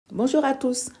Bonjour à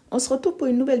tous, on se retrouve pour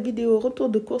une nouvelle vidéo retour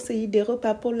de courses et idées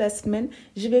repas pour la semaine.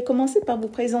 Je vais commencer par vous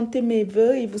présenter mes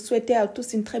vœux et vous souhaiter à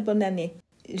tous une très bonne année.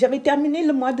 J'avais terminé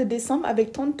le mois de décembre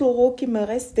avec 30 € qui me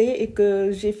restaient et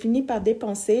que j'ai fini par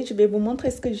dépenser. Je vais vous montrer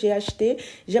ce que j'ai acheté.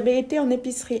 J'avais été en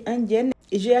épicerie indienne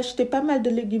et j'ai acheté pas mal de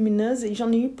légumineuses et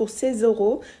j'en ai eu pour 16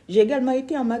 €. J'ai également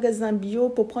été en magasin bio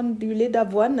pour prendre du lait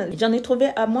d'avoine. J'en ai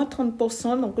trouvé à moins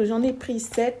 30%, donc j'en ai pris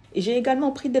 7. Et j'ai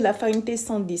également pris de la farine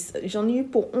T110. J'en ai eu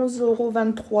pour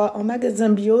 11,23 € en magasin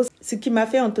bio, ce qui m'a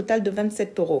fait un total de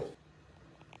 27 €.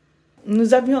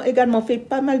 Nous avions également fait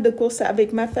pas mal de courses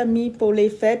avec ma famille pour les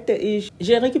fêtes et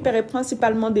j'ai récupéré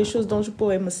principalement des choses dont je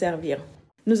pourrais me servir.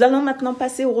 Nous allons maintenant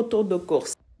passer au retour de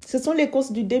courses. Ce sont les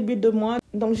courses du début de mois,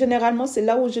 donc généralement c'est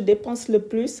là où je dépense le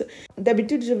plus.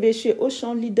 D'habitude je vais chez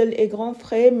Auchan, Lidl et Grand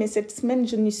Frais, mais cette semaine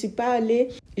je n'y suis pas allée.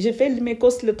 J'ai fait mes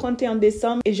courses le 31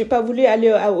 décembre et j'ai pas voulu aller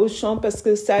à Auchan parce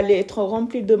que ça allait être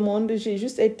rempli de monde. J'ai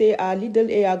juste été à Lidl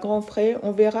et à Grand Frais.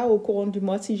 On verra au courant du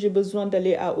mois si j'ai besoin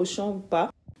d'aller à Auchan ou pas.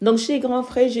 Donc chez Grand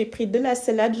Frais, j'ai pris de la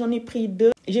salade, j'en ai pris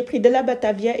 2. J'ai pris de la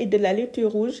batavia et de la laitue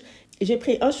rouge. J'ai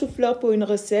pris un chou-fleur pour une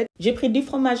recette. J'ai pris du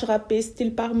fromage râpé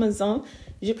style parmesan.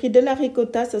 J'ai pris de la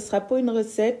ricotta, ce sera pour une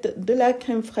recette. De la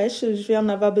crème fraîche, je vais en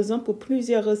avoir besoin pour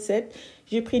plusieurs recettes.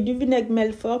 J'ai pris du vinaigre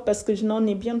Melfort parce que je n'en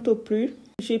ai bientôt plus.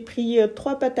 J'ai pris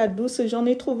 3 patates douces, j'en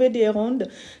ai trouvé des rondes.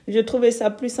 J'ai trouvé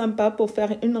ça plus sympa pour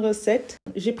faire une recette.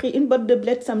 J'ai pris une botte de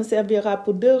bled, ça me servira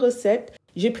pour 2 recettes.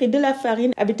 J'ai pris de la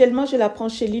farine. Habituellement, je la prends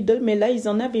chez Lidl, mais là, ils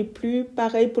en avaient plus.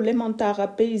 Pareil pour les menthes à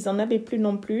râper, ils en avaient plus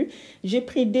non plus. J'ai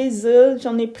pris des œufs,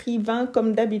 j'en ai pris 20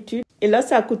 comme d'habitude. Et là,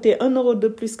 ça a coûté 1 € de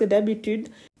plus que d'habitude.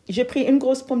 J'ai pris une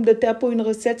grosse pomme de terre pour une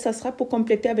recette. Ça sera pour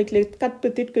compléter avec les 4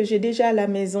 petites que j'ai déjà à la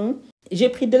maison. J'ai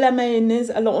pris de la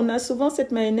mayonnaise. Alors, on a souvent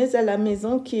cette mayonnaise à la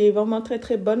maison qui est vraiment très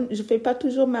très bonne. Je fais pas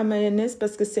toujours ma mayonnaise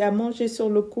parce que c'est à manger sur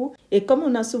le coup. Et comme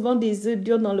on a souvent des œufs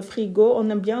durs dans le frigo, on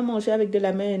aime bien manger avec de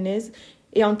la mayonnaise.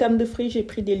 Et en termes de fruits, j'ai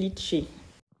pris des litchis.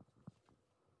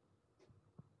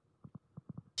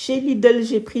 Chez Lidl,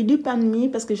 j'ai pris du pain de mie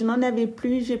parce que je n'en avais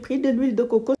plus. J'ai pris de l'huile de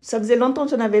coco. Ça faisait longtemps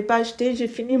que je n'en avais pas acheté. J'ai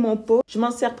fini mon pot. Je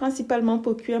m'en sers principalement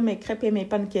pour cuire mes crêpes et mes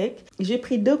pancakes. J'ai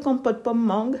pris 2 compotes pommes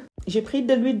mangue. J'ai pris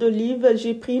de l'huile d'olive.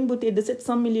 J'ai pris une bouteille de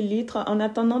 700 ml en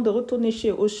attendant de retourner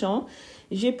chez Auchan.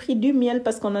 J'ai pris du miel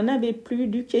parce qu'on n'en avait plus,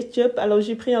 du ketchup. Alors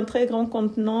j'ai pris un très grand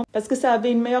contenant parce que ça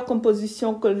avait une meilleure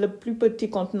composition que le plus petit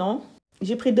contenant.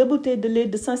 J'ai pris 2 bouteilles de lait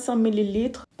de 500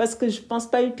 ml parce que je ne pense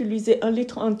pas utiliser 1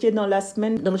 litre entier dans la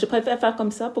semaine. Donc, je préfère faire comme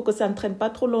ça pour que ça ne traîne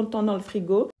pas trop longtemps dans le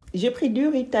frigo. J'ai pris du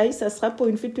détail, ça sera pour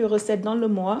une future recette dans le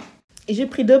mois. Et j'ai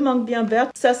pris 2 mangues bien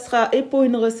vertes, ça sera et pour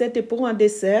une recette et pour un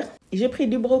dessert. J'ai pris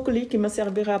du brocoli qui me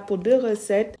servira pour 2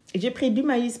 recettes. J'ai pris du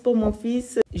maïs pour mon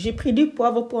fils. J'ai pris du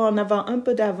poivre pour en avoir un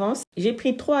peu d'avance. J'ai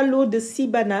pris 3 lots de 6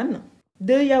 bananes.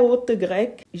 2 yaourts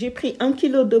grecs, j'ai pris 1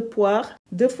 kg de poire,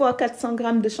 2 fois 400 g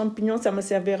de champignons, ça me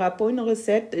servira pour une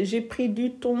recette. J'ai pris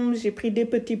du thon, j'ai pris des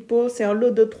petits pots, c'est un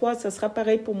lot de 3, ça sera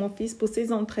pareil pour mon fils pour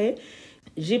ses entrées.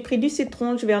 J'ai pris du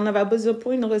citron, je vais en avoir besoin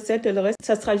pour une recette et le reste,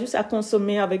 ça sera juste à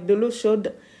consommer avec de l'eau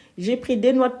chaude. J'ai pris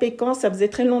des noix de pécan, ça faisait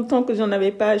très longtemps que j'en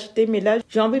avais pas acheté, mais là,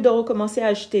 j'ai envie de recommencer à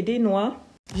acheter des noix.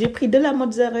 J'ai pris de la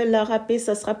mozzarella râpée,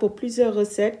 ça sera pour plusieurs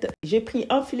recettes. J'ai pris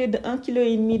un filet de 1,5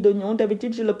 kg d'oignons.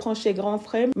 D'habitude, je le prends chez Grand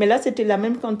Frais, mais là, c'était la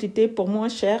même quantité pour moins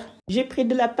cher. J'ai pris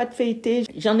de la pâte feuilletée.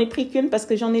 J'en ai pris qu'une parce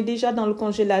que j'en ai déjà dans le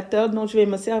congélateur, donc je vais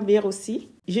me servir aussi.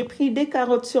 J'ai pris des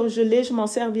carottes surgelées, je m'en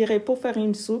servirai pour faire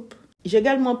une soupe. J'ai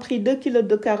également pris 2 kg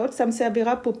de carottes, ça me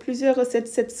servira pour plusieurs recettes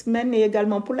cette semaine et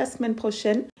également pour la semaine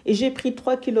prochaine. Et j'ai pris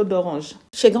 3 kg d'oranges.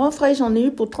 Chez Grand Frais, j'en ai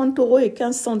eu pour 30 € et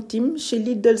 15 centimes. Chez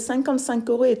Lidl, 55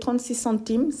 € et 36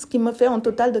 centimes, ce qui me fait un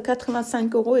total de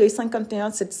 85 € et 51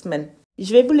 cette semaine.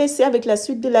 Je vais vous laisser avec la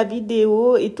suite de la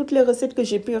vidéo et toutes les recettes que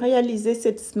j'ai pu réaliser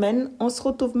cette semaine. On se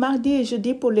retrouve mardi et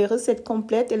jeudi pour les recettes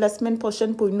complètes et la semaine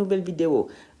prochaine pour une nouvelle vidéo.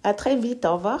 À très vite,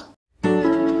 au revoir.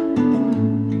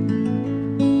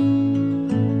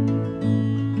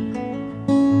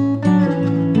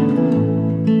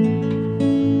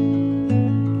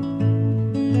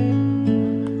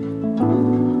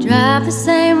 Drive the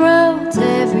same roads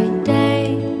every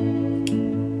day.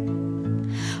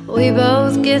 We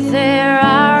both get there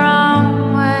our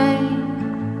own way.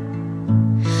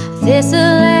 Thistle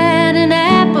and an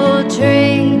apple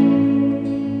tree.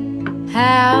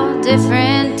 How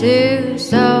different two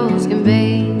souls can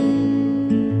be.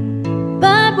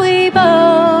 But we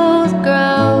both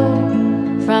grow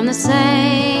from the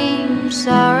same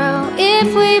sorrow.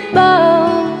 If we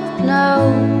both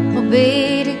know we'll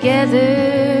be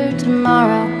together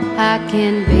tomorrow, I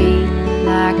can be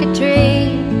like a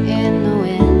tree in the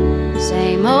wind.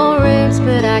 Same old roots,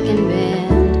 but I can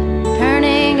bend,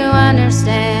 turning to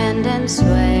understand and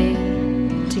sway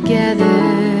together.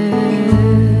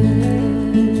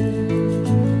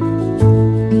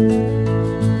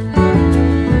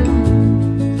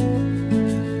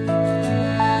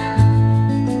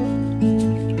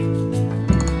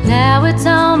 Now it's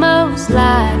almost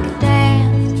like a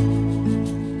dance,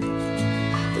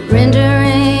 the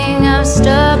rendering of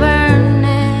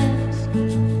stubbornness,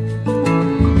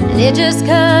 and it just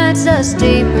cuts us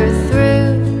deeper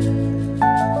through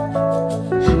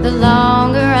the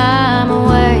longer I'm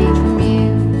away from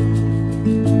you.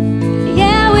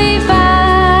 Yeah, we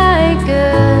fight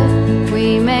good,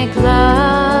 we make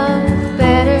love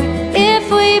better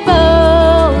if we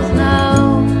both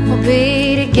know we'll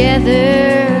be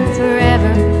together.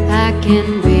 I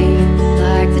can be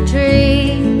like the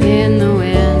tree in the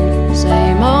wind,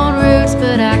 same old roots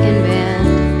but I can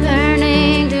bend,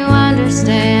 learning to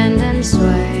understand and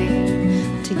sway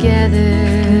together.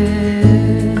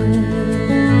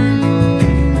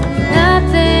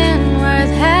 Nothing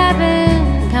worth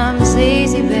having comes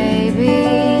easy, baby.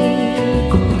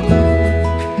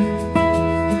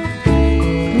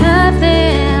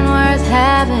 Nothing worth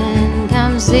having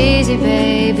comes easy,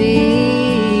 baby.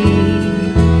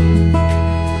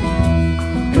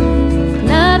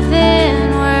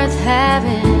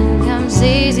 Having comes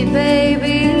easy,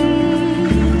 baby.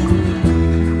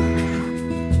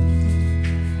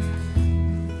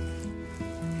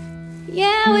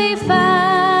 Yeah, we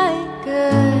fight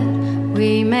good,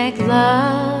 we make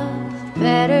love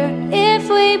better if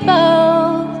we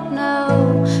both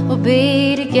know we'll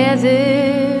be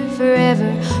together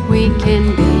forever. We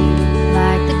can be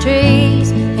like the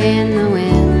trees in the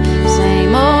wind,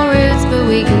 same old roots but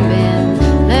we can bend,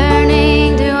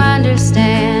 learning to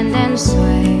understand and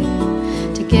sway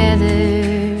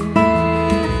together.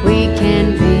 We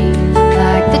can be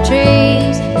like the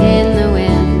trees in the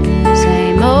wind,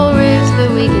 same old roots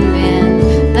but we can bend,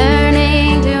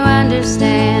 learning to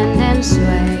understand and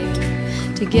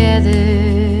sway together.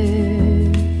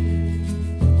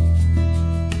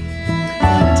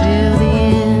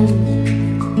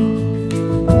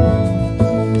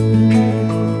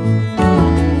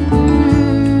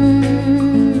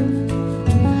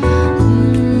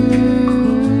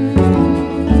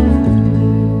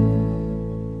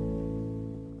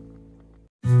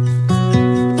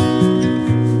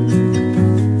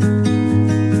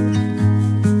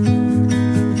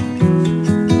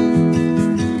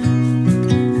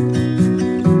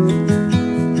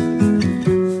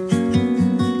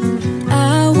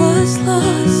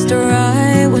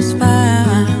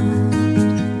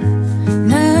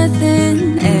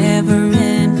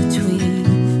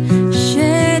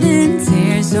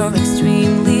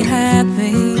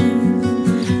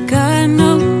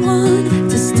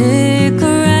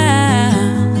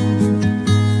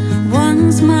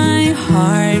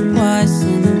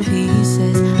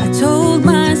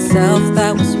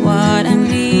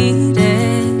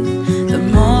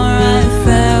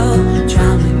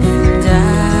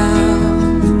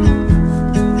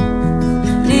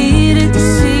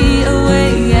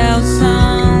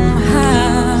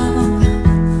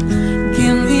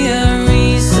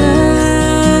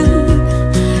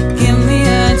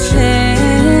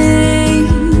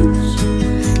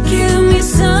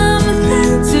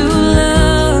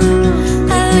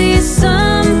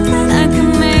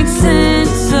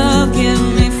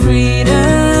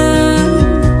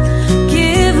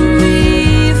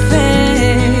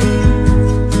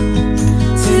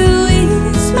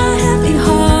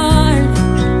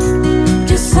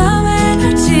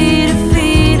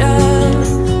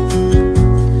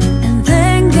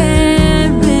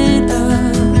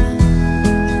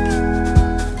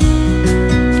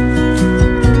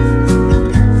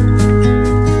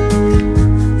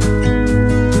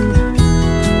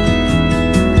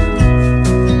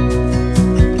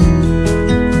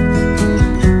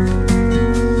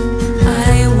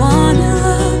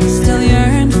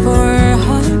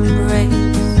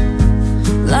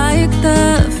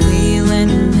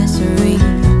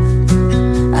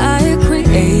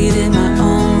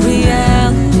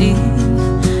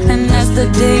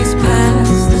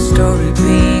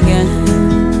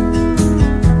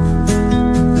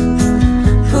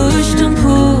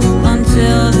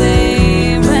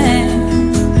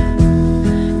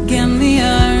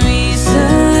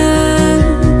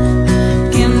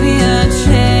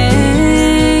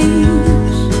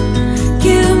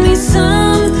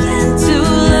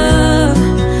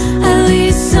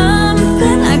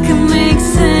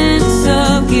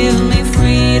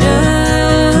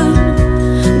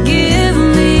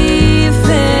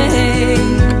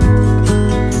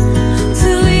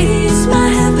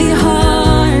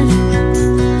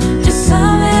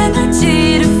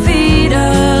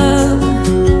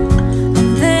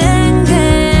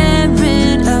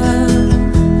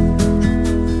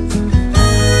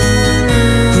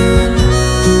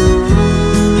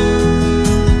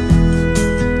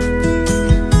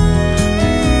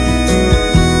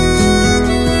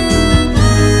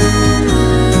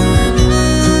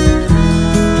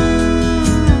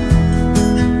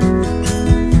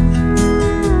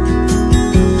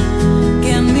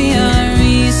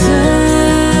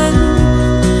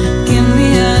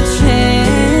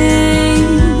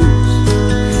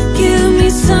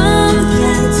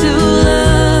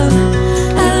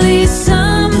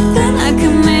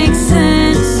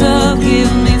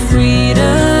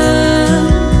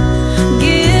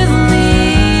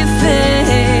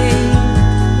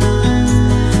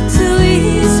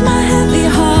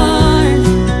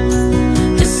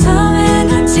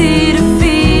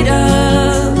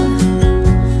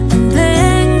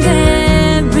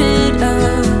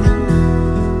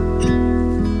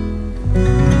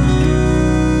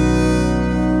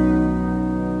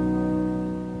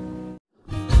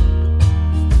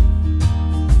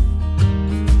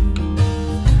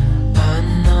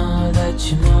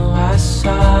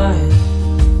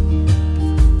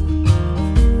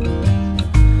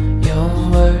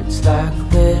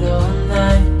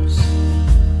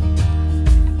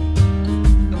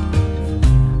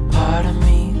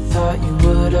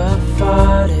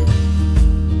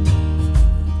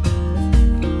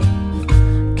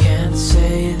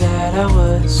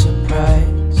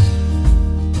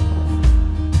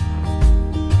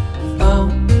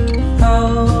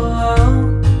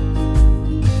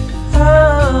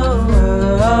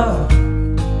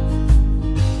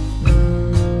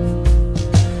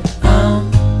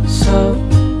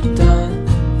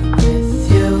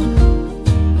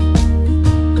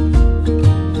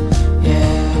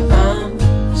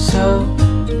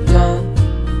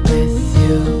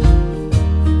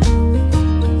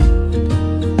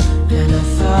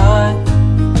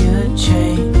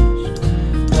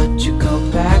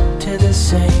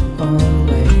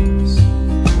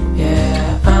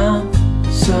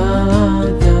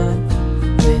 done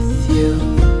with you.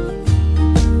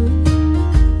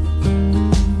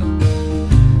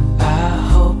 I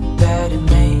hope that it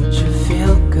made you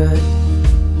feel good.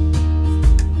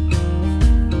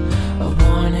 A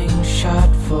warning shot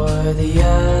for the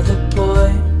other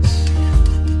boys.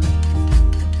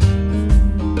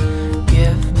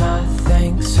 Give my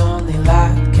thanks only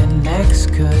like an ex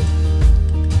could.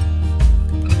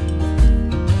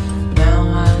 Now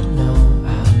I know I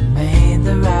made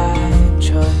the right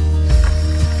choice.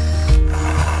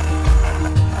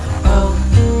 Oh,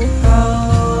 oh, oh,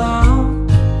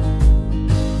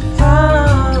 oh,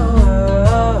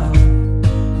 oh.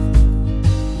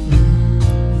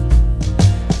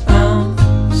 I'm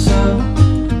so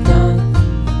done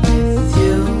with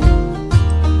you.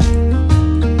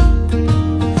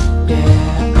 Yeah,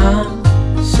 I'm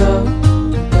so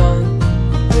done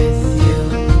with you.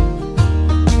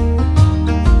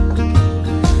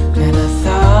 And I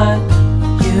thought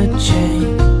you'd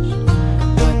change,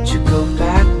 but you go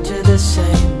back to the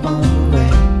same old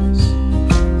ways.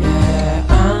 Yeah,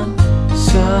 I'm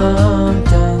so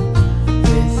done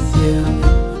with you.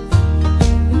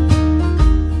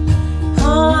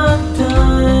 Oh, I'm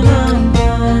done, I'm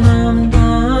done, I'm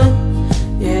done.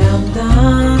 Yeah, I'm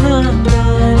done, I'm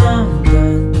done, I'm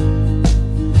done.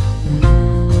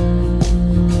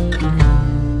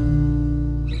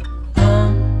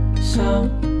 I'm so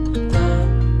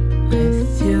done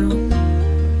with you.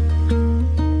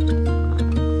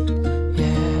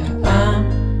 Yeah, I'm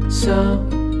so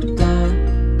done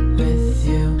with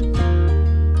you.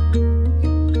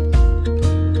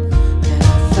 And I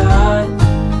thought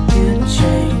you'd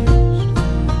change,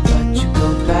 but you go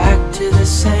back to the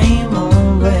same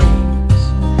old ways.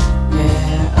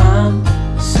 Yeah, I'm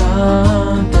so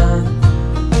done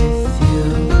with you.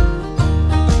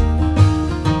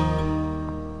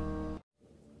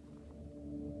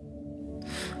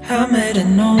 I met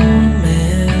an old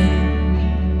man.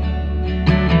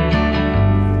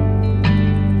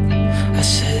 I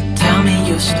said, tell me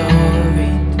your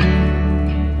story.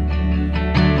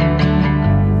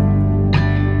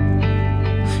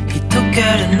 He took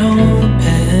out an old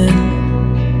pen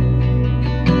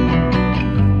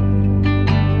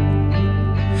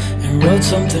and wrote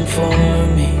something for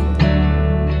me.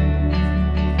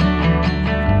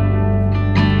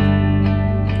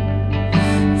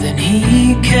 Then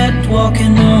he kept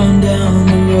walking on down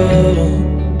the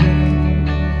road,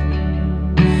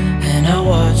 and I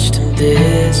watched him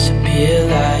disappear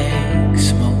like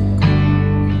smoke.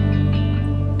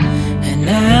 And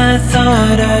I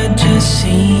thought I'd just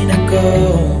seen a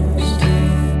ghost.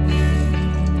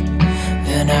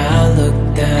 Then I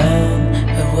looked down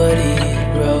at what he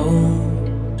wrote.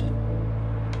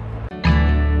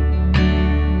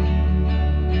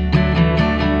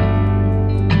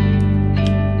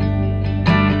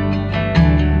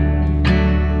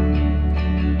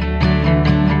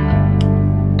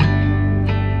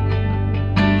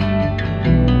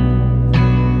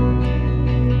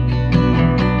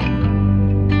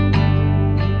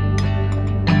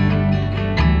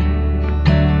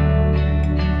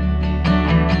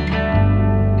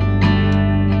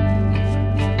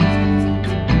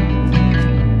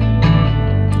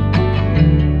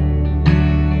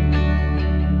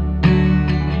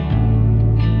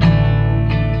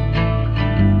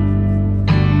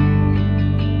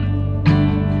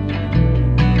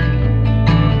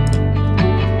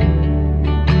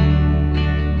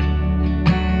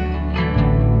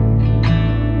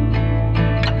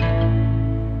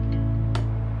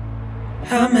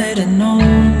 I met an old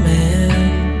man.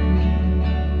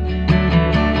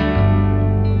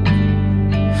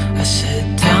 I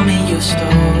said, tell me your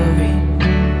story.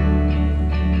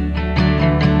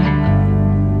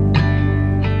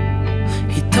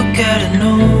 He took out an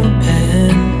old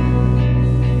pen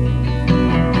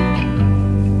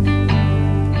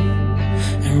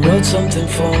and wrote something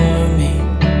for me.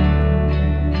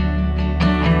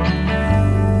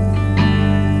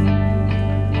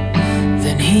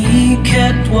 He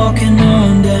kept walking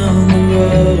on down the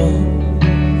road,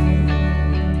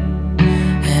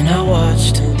 and I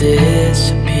watched him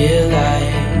disappear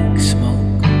like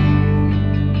smoke.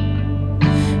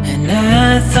 And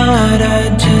I thought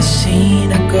I'd just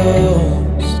seen a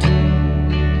ghost.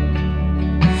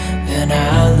 Then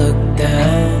I looked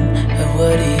down at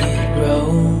what he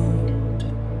wrote.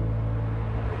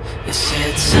 It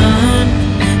said, son,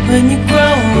 when you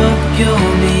grow up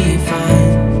you'll be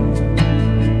fine.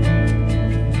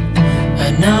 I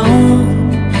know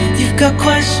you've got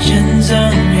questions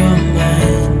on your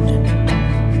mind.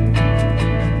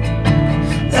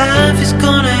 Life is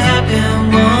gonna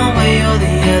happen one way or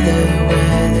the other,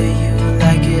 whether you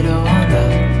like it or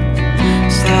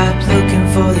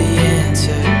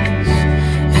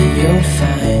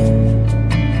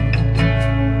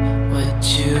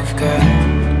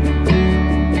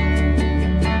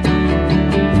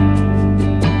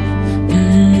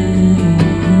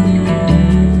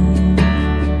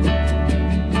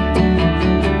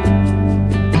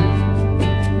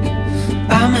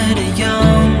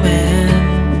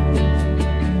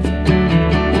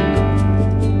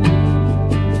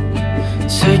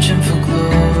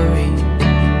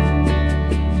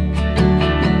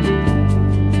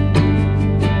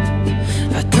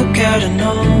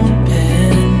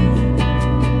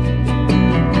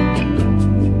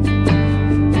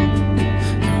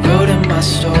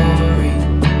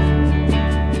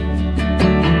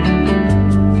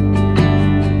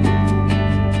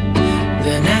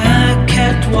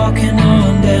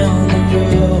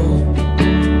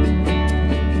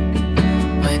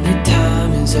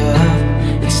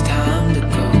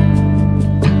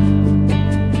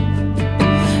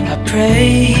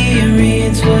pray he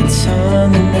reads what's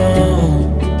on the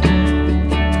note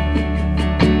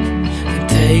and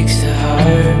takes to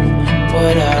heart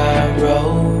what I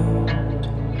wrote.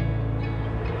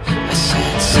 I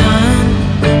said, son,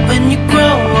 when you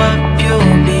grow up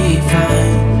you'll be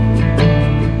fine.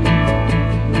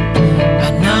 I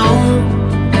know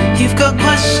you've got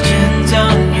questions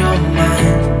on your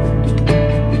mind.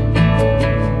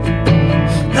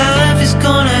 Life is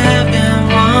gonna happen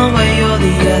one way or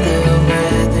the other,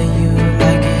 whether you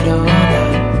like it or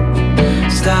not.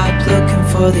 Stop looking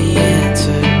for the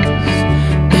answers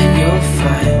and you'll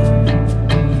find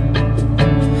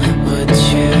what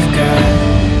you've got.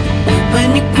 When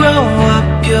you grow up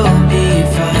you'll be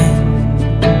fine.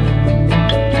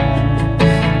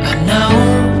 I know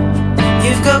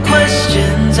you've got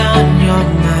questions on your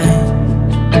mind.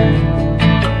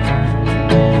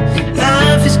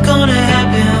 Life is gonna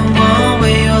happen one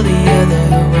way or the other,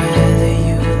 whether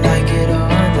you like it or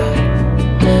not.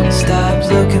 Stop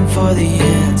looking for the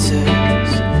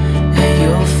answers and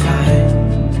you'll find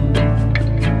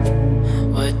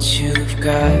what you've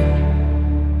got.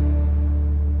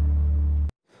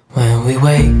 When we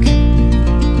wake,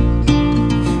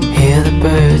 hear the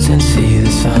birds and see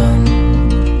the sun.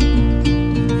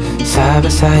 Side by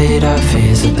side our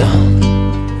fears are done.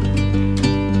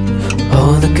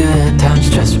 Oh, the good times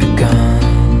just begun.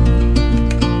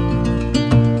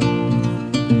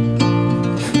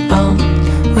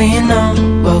 We know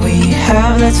what we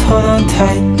have, let's hold on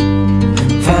tight.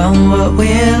 Found what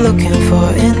we're looking for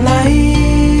in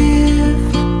life.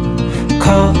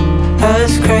 Call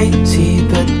us crazy,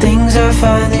 but things are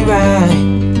finally right.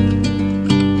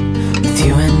 With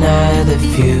you and I, the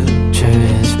future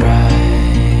is bright.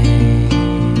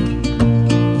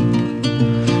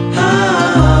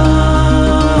 Oh,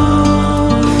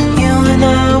 you and I,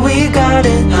 we got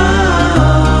it.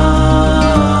 Oh,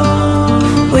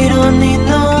 we don't need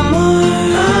no more.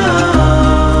 Oh,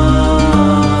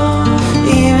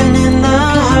 even in the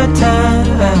hard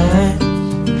times,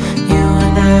 you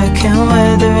and I can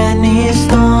weather any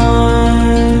storm.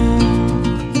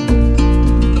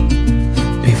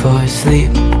 Before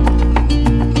sleep,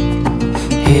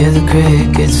 hear the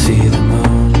crickets, see the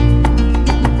moon.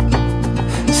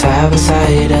 Side by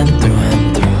side and through.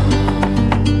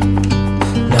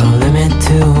 No limit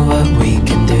to what we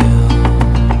can do.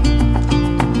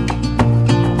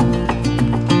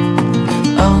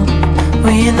 Oh,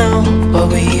 we know what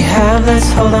we have, let's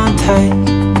hold on tight.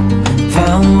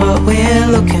 Found what we're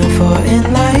looking for in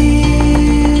life.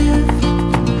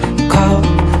 Call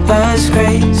us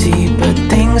crazy, but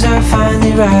things are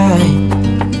finally right.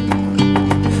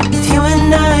 With you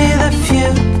and I, the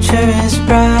future is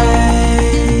bright.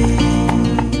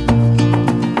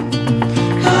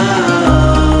 Oh,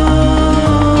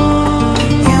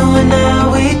 you and I,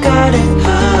 we got it.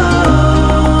 Oh,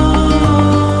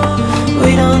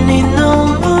 we don't need no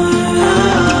more.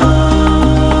 Oh,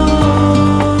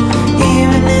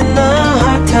 even in the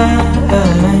hard times,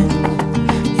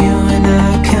 you and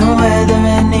I can weather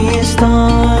any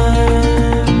storm.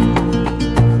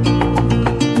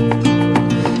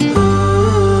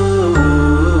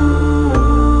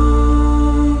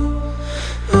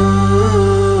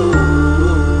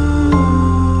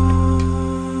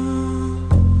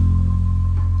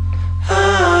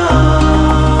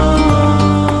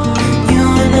 You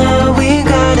and I, we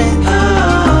got it.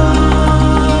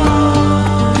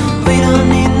 We don't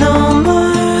need no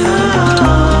more.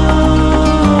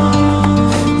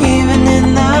 Even in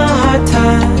the hard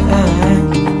times,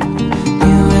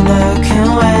 you and I can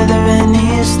weather any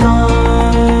storm.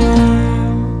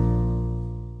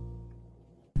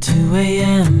 2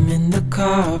 a.m. in the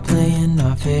car playing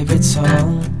our favorite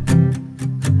song.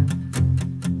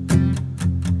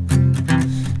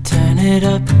 Turn it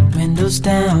up, windows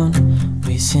down,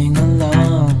 we sing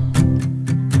along.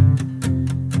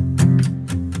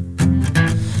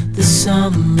 The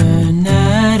summer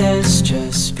night has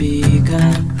just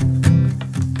begun.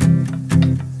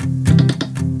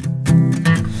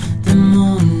 The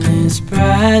moon is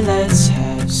bright, let's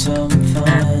have some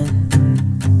fun.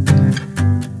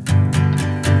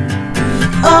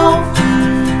 Oh,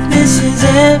 this is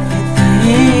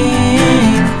everything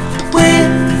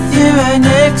with you right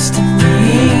next to me.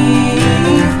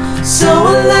 So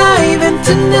alive, and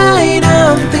tonight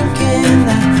I'm thinking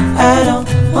that I don't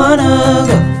wanna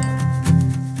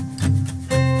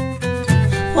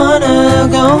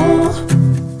go.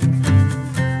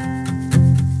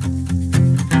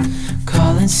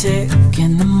 Calling sick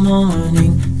in the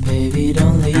morning, baby,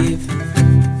 don't leave.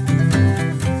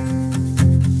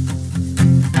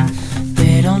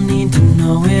 They don't need to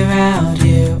know we're out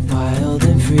here wild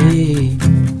and free.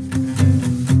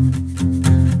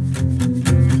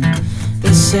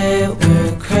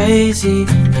 crazy,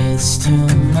 it's too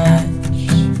much.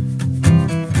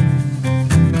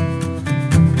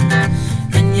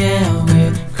 And yeah,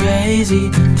 we're crazy,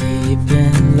 deep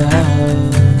in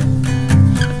love.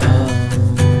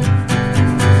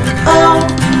 Oh,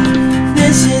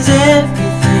 this is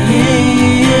everything,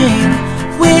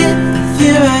 with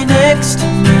you right next to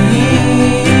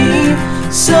me.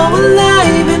 So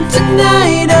alive, and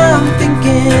tonight I'm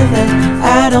thinking that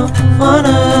I don't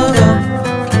wanna go.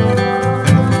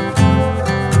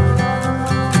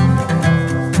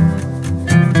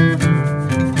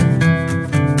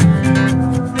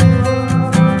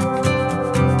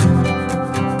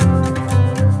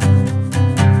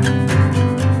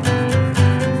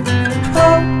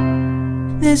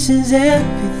 This is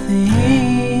everything,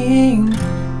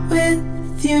 with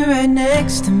you right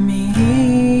next to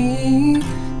me.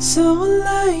 So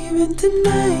alive, and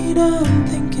tonight I'm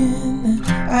thinking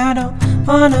that I don't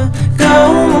wanna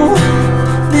go.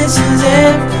 This is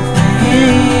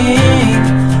everything,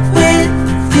 with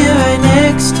you right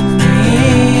next to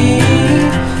me.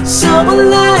 So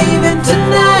alive, and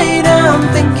tonight I'm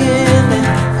thinking that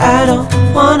I don't